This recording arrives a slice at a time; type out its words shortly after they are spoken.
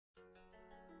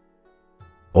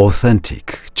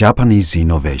Authentic Japanese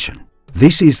innovation.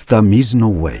 This is the Mizuno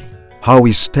way. How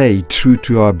we stay true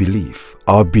to our belief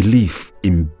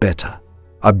in better.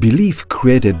 A belief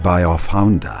created by our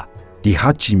founder,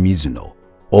 Rihachi Mizuno,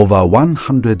 over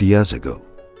 100 years ago.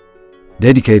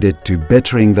 Dedicated to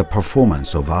bettering the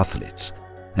performance of athletes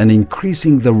and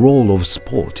increasing the role of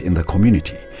sport in the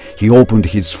community, he opened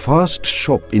his first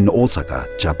shop in Osaka,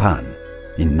 Japan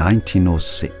in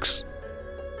 1906.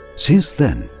 Since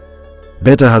then,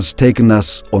 better has taken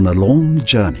us on a long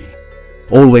journey,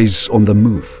 always on the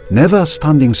move, never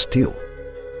standing still.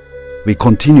 We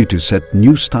continue to set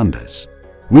new standards,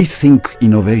 rethink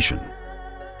innovation.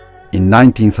 In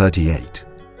 1938,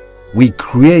 we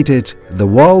created the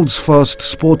world's first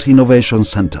Sport Innovation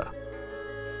Center.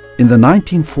 In the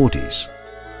 1940s,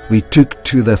 we took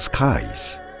to the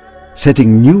skies,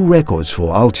 setting new records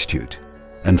for altitude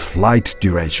and flight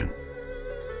duration.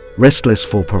 Restless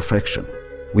for perfection,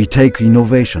 we take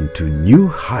innovation to new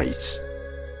heights,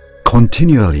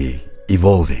 continually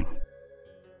evolving.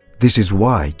 This is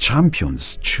why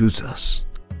champions choose us,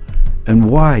 and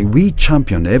why we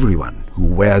champion everyone who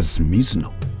wears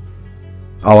Mizuno.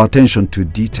 Our attention to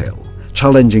detail,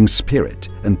 challenging spirit,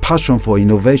 and passion for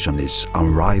innovation is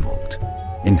unrivaled,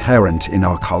 inherent in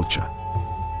our culture.